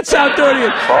Lobster. That's how dirty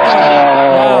it is.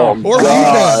 Oh, or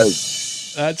God.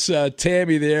 That's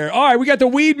Tammy there. All right, we got the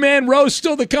Weed Man roast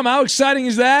still to come. How exciting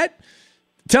is that?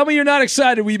 Tell me you're not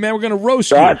excited, Weed Man. We're going to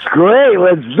roast you. That's great.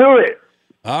 Let's do it.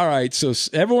 All right, so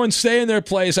everyone stay in their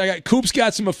place. Coop's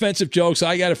got some offensive jokes.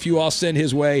 I got a few I'll send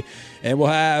his way. And we'll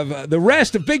have the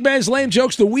rest of Big Man's lame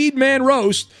jokes, the Weed Man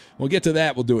roast. We'll get to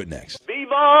that. We'll do it next.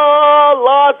 Viva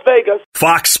Las Vegas.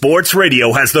 Fox Sports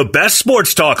Radio has the best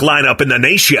sports talk lineup in the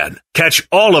nation. Catch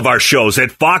all of our shows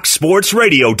at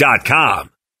foxsportsradio.com.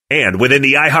 And within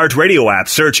the iHeartRadio app,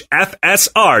 search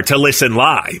FSR to listen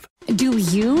live. Do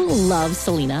you love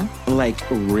Selena? Like,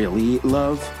 really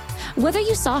love? Whether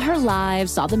you saw her live,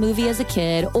 saw the movie as a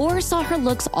kid, or saw her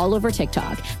looks all over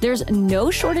TikTok, there's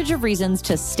no shortage of reasons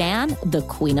to stan the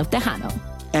Queen of Tejano.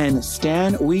 And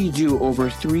Stan, we do over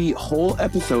 3 whole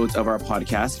episodes of our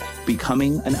podcast,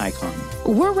 Becoming an Icon.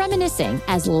 We're reminiscing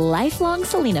as lifelong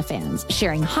Selena fans,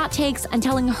 sharing hot takes and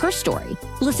telling her story.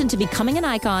 Listen to Becoming an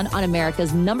Icon on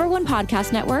America's #1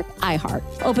 podcast network, iHeart.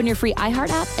 Open your free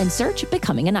iHeart app and search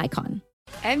Becoming an Icon.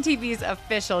 MTV's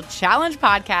official Challenge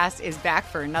podcast is back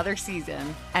for another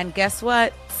season. And guess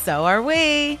what? So are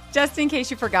we. Just in case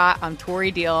you forgot, I'm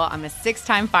Tori Deal. I'm a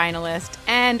 6-time finalist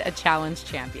and a challenge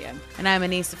champion. And I'm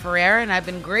Anissa Ferreira, and I've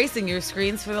been gracing your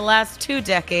screens for the last 2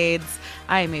 decades.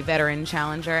 I am a veteran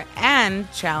challenger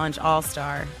and challenge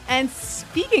all-star. And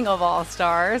speaking of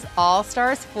all-stars,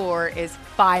 All-Stars 4 is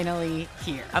finally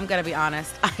here. I'm going to be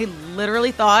honest. I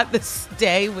literally thought this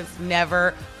day was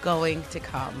never going to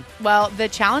come. Well, the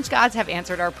challenge gods have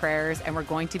answered our prayers, and we're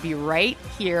going to be right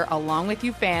here along with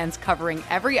you fans covering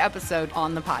every episode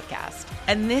on the podcast.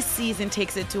 And this season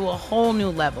takes it to a whole new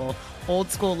level.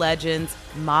 Old school legends,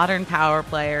 modern power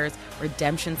players,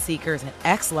 redemption seekers, and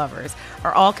ex-lovers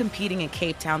are all competing in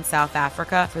Cape Town, South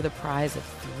Africa for the prize of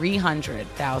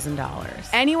 $300,000.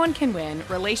 Anyone can win,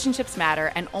 relationships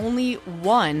matter, and only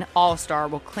one All-Star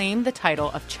will claim the title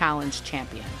of Challenge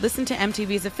Champion. Listen to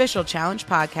MTV's official Challenge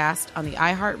podcast on the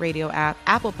iHeartRadio app,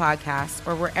 Apple Podcasts,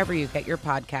 or wherever you get your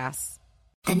podcasts.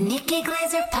 The Nikki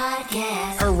Glazer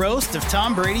Podcast. Her roast of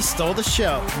Tom Brady stole the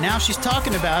show. Now she's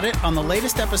talking about it on the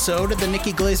latest episode of the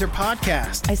Nikki Glazer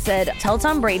Podcast. I said, tell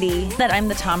Tom Brady that I'm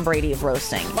the Tom Brady of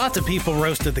roasting. Lots of people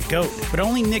roasted the GOAT, but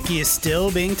only Nikki is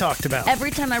still being talked about. Every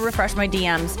time I refresh my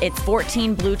DMs, it's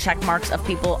 14 blue check marks of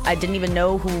people I didn't even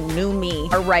know who knew me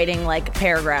are writing like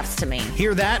paragraphs to me.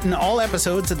 Hear that in all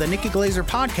episodes of the Nikki Glazer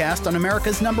Podcast on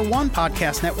America's #1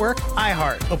 podcast network,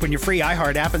 iHeart. Open your free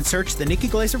iHeart app and search the Nikki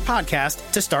Glazer Podcast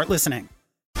to start listening.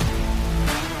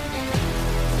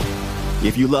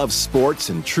 If you love sports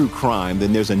and true crime,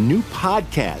 then there's a new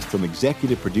podcast from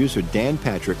executive producer Dan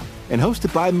Patrick and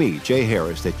hosted by me, Jay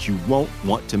Harris, that you won't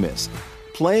want to miss.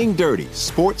 Playing Dirty: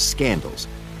 Sports Scandals.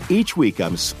 Each week,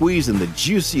 I'm squeezing the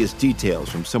juiciest details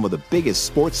from some of the biggest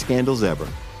sports scandals ever.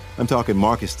 I'm talking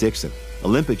Marcus Dixon,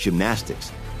 Olympic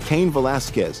gymnastics, Cain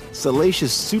Velasquez,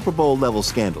 salacious Super Bowl-level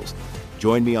scandals.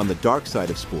 Join me on the dark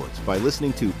side of sports by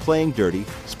listening to Playing Dirty: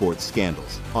 Sports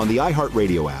Scandals on the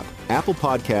iHeartRadio app, Apple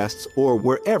Podcasts, or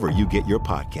wherever you get your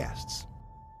podcasts.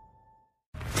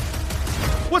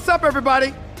 What's up,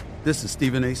 everybody? This is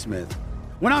Stephen A. Smith.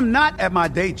 When I'm not at my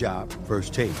day job,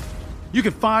 First Take, you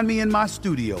can find me in my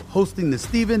studio hosting the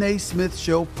Stephen A. Smith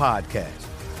Show podcast.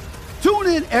 Tune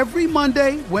in every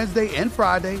Monday, Wednesday, and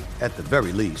Friday, at the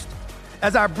very least,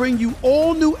 as I bring you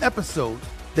all new episodes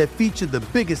that feature the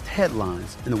biggest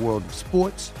headlines in the world of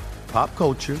sports, pop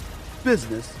culture,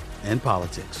 business, and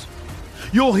politics.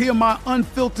 You'll hear my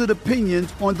unfiltered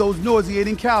opinions on those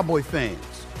nauseating Cowboy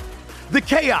fans, the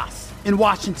chaos in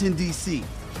Washington, D.C.,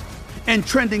 and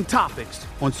trending topics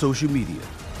on social media,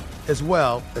 as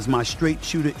well as my straight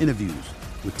shooter interviews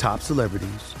with top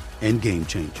celebrities and game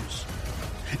changers.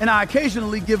 And I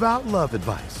occasionally give out love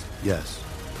advice. Yes,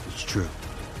 it's true.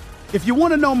 If you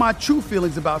want to know my true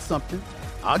feelings about something,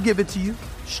 I'll give it to you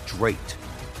straight.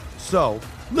 So,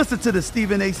 listen to the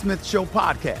Stephen A. Smith Show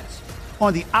podcast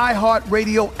on the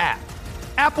iHeartRadio app,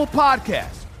 Apple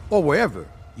Podcasts, or wherever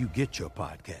you get your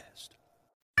podcast.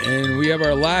 And we have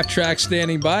our laugh track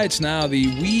standing by. It's now the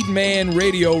Weed Man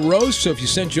Radio Roast. So if you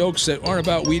send jokes that aren't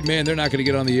about Weed Man, they're not going to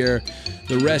get on the air.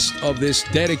 The rest of this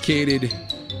dedicated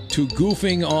to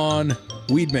goofing on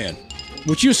Weed Man,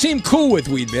 which you seem cool with,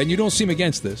 Weed Man. You don't seem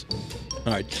against this.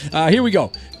 All right, here we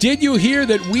go. Did you hear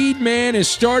that Weed Man is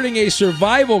starting a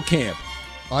survival camp?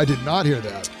 I did not hear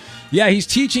that. Yeah, he's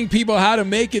teaching people how to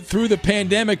make it through the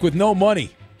pandemic with no money.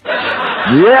 Yeah,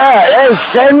 hey,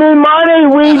 send me money,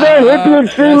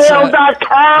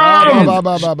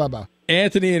 WeedMan@gmail.com.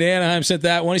 Anthony in Anaheim sent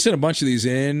that one. He sent a bunch of these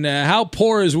in. How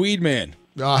poor is Weed Man?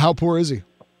 How poor is he?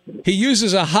 He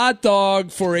uses a hot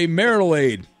dog for a marital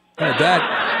aid. That.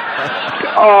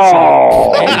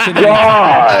 Oh,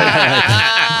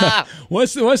 God.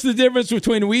 What's the difference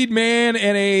between Weed Man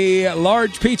and a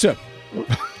large pizza?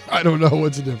 I don't know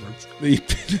what's the difference.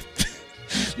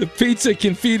 The pizza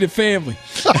can feed a family.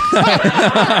 I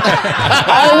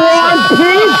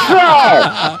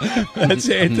want pizza! That's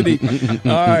Anthony.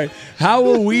 All right. How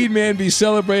will Weed Man be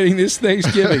celebrating this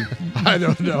Thanksgiving? I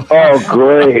don't know. Oh,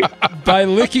 great. By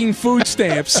licking food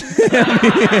stamps.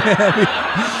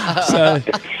 Send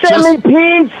me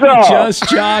pizza! Just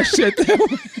Josh said that.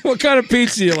 What kind of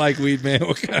pizza do you like, Weed Man?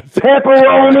 What kind of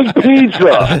pepperoni pizza?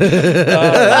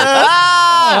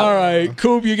 All right.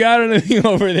 Coop, you got anything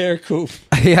over there, Coop?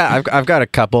 Yeah, I've got a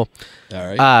couple.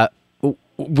 All right.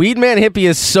 Weed Man Hippie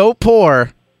is so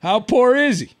poor. How poor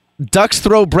is he? Ducks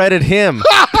throw bread at him.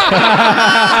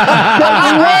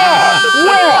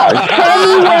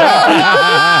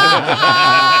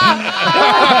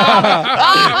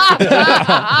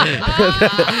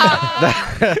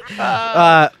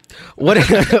 What did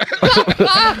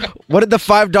the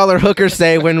 $5 hooker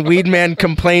say when Weed Man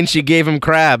complained she gave him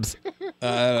crabs?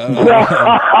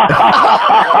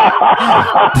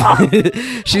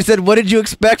 She said, "What did you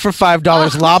expect for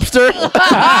 $5? Lobster?" All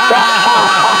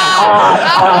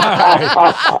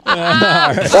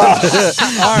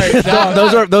right.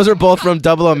 Now, those are both from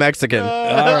Double O Mexican.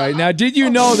 All right. Now, did you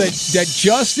know that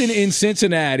Justin in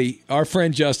Cincinnati, our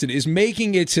friend Justin, is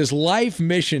making it his life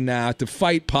mission now to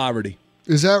fight poverty?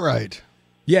 Is that right?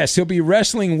 Yes, he'll be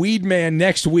wrestling Weed Man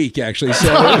next week, actually. So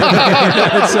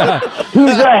he's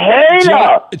a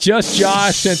hater. Just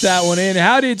Josh sent that one in.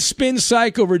 How did Spin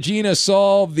Cycle Regina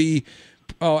solve the?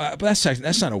 Oh,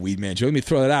 that's not a Weed Man joke. Let me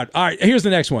throw that out. All right, here's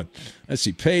the next one. Let's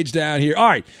see, page down here. All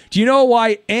right, do you know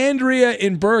why Andrea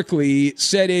in Berkeley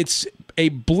said it's a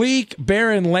bleak,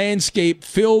 barren landscape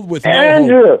filled with Andrea,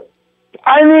 no hope?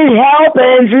 I need help,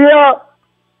 Andrea.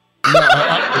 No,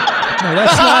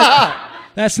 that's not.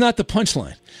 That's not the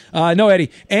punchline. No,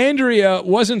 Eddie. Andrea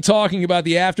wasn't talking about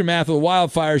the aftermath of the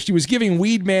wildfires. She was giving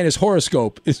Weed Man his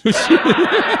horoscope. It's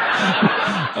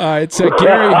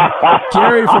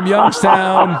Gary from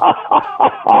Youngstown.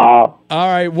 All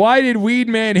right. Why did Weed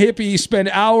Man Hippie spend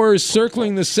hours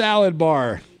circling the salad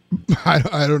bar?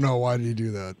 I don't know. Why did he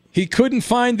do that? He couldn't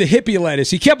find the hippie lettuce.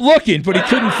 He kept looking, but he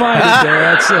couldn't find it there.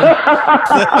 That's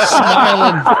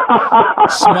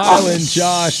smiling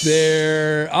Josh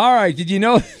there. All right. Did you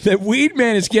know that Weed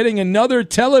Man is getting another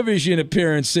television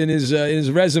appearance in his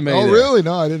resume? Oh, there? really?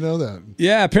 No, I didn't know that.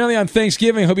 Yeah, apparently on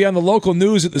Thanksgiving he'll be on the local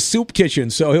news at the Soup Kitchen,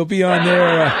 so he'll be on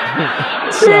there.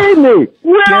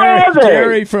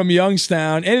 Gary from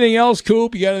Youngstown. Anything else,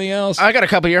 Coop? You got anything else? I got a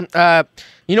couple here.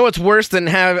 You know what's worse than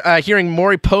hearing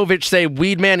Maury Povich say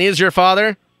Weed Man is your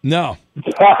father? No.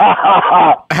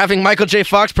 Having Michael J.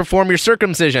 Fox perform your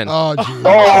circumcision. Oh, geez.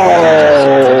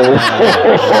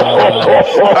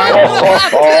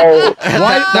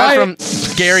 That's from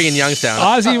Gary in Youngstown.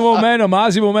 Ozzy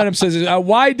Momentum says,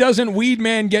 why doesn't Weed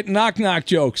Man get knock-knock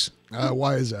jokes?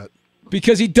 Why is that?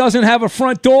 Because he doesn't have a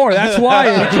front door. That's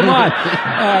why. Come on.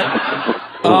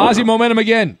 Ozzy Momentum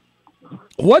again.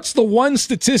 What's the one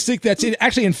statistic that's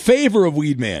actually in favor of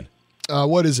Weed Man?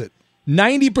 What is it?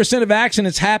 90% of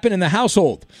accidents happen in the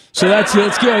household. So that's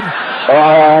good. Oh,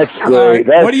 that's great.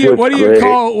 That's what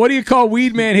do you call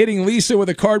Weed Man hitting Lisa with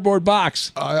a cardboard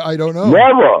box? I don't know.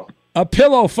 Never. A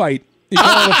pillow fight. You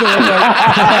call it a pillow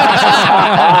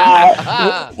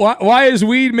fight. Why is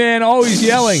Weed Man always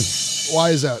yelling? Why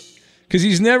is that? Because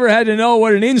he's never had to know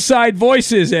what an inside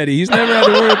voice is, Eddie. He's never had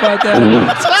to worry about that.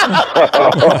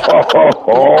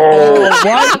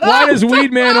 Why does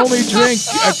Weed Man only drink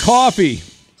coffee?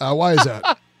 Why is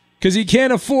that? Because he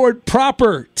can't afford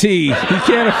proper tea. He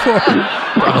can't afford. All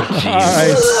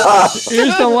right.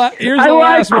 Here's the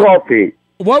last one. Coffee.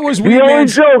 What was Weed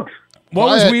Man's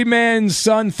Weed Man's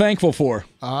son thankful for?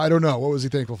 I don't know. What was he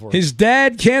thankful for? His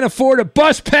dad can't afford a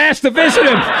bus pass to visit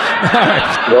him. All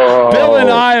right. Bill in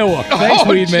Iowa. Thanks,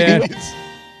 Weed Man.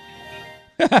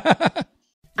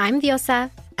 I'm Diosa.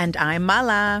 And I'm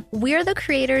Mala. We're the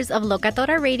creators of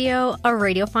Locatora Radio, a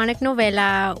radiophonic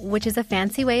novela, which is a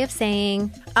fancy way of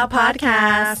saying a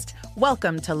podcast.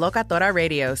 Welcome to Locatora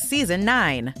Radio Season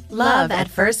 9. Love at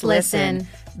First Listen.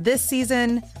 This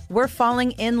season, we're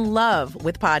falling in love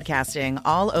with podcasting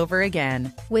all over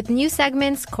again. With new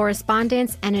segments,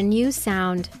 correspondence, and a new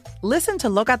sound. Listen to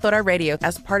Locatora Radio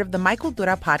as part of the My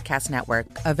Cultura Podcast Network,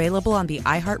 available on the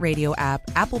iHeartRadio app,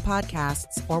 Apple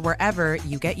Podcasts, or wherever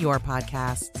you get your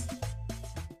podcasts.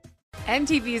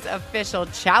 MTV's official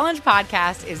Challenge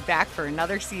podcast is back for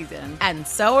another season. And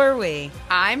so are we.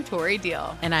 I'm Tori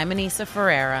Deal. And I'm Anissa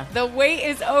Ferreira. The wait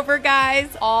is over, guys.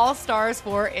 All Stars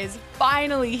 4 is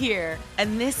finally here.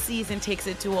 And this season takes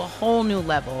it to a whole new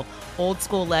level. Old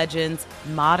school legends,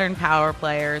 modern power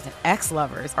players, and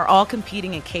ex-lovers are all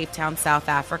competing in Cape Town, South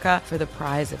Africa for the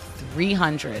prize of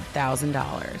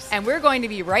 $300,000. And we're going to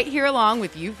be right here along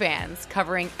with you fans,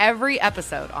 covering every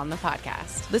episode on the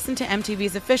podcast. Listen to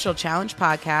MTV's official Challenge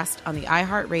podcast on the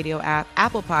iHeartRadio app,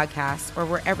 Apple Podcasts, or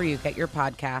wherever you get your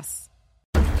podcasts.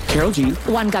 Karol G.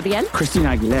 Juan Gabriel. Christina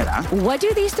Aguilera. What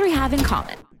do these three have in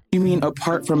common? You mean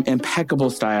apart from impeccable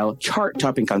style,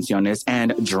 chart-topping canciones,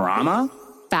 and drama?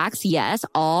 Facts, yes,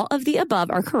 all of the above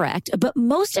are correct, but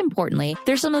most importantly,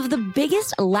 they're some of the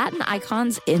biggest Latin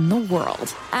icons in the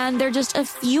world. And they're just a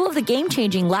few of the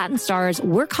game-changing Latin stars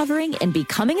we're covering in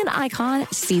Becoming an Icon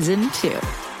Season 2.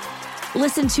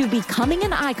 Listen to Becoming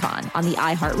an Icon on the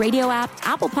iHeartRadio app,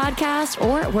 Apple Podcasts,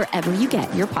 or wherever you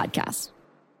get your podcasts.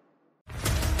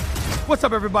 What's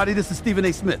up, everybody? This is Stephen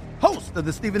A. Smith, host of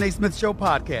the Stephen A. Smith Show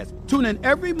podcast. Tune in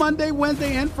every Monday,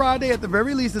 Wednesday, and Friday at the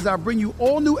very least as I bring you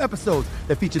all new episodes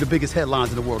that feature the biggest headlines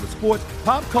in the world of sports,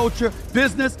 pop culture,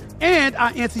 business, and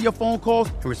I answer your phone calls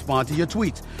and respond to your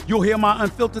tweets. You'll hear my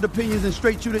unfiltered opinions and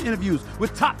straight-shooter interviews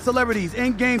with top celebrities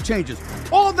and game changers.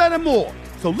 All that and more.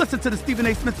 So listen to the Stephen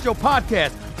A. Smith Show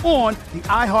podcast on the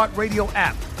iHeartRadio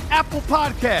app, Apple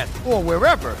Podcasts, or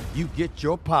wherever you get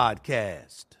your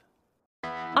podcast.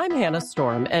 I'm Hannah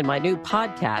Storm, and my new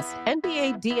podcast,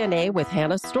 NBA DNA with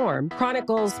Hannah Storm,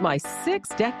 chronicles my 6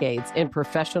 decades in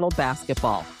professional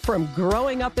basketball. From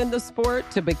growing up in the sport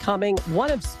to becoming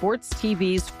one of sports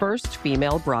TV's first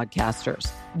female broadcasters.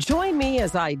 Join me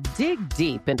as I dig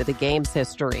deep into the game's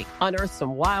history, unearth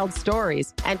some wild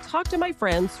stories, and talk to my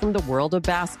friends from the world of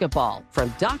basketball,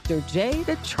 from Dr. J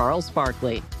to Charles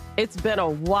Barkley. It's been a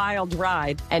wild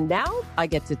ride, and now I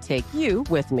get to take you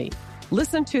with me.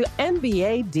 Listen to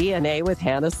NBA DNA with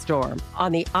Hannah Storm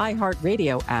on the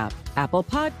iHeartRadio app, Apple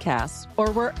Podcasts,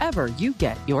 or wherever you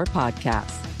get your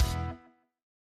podcasts.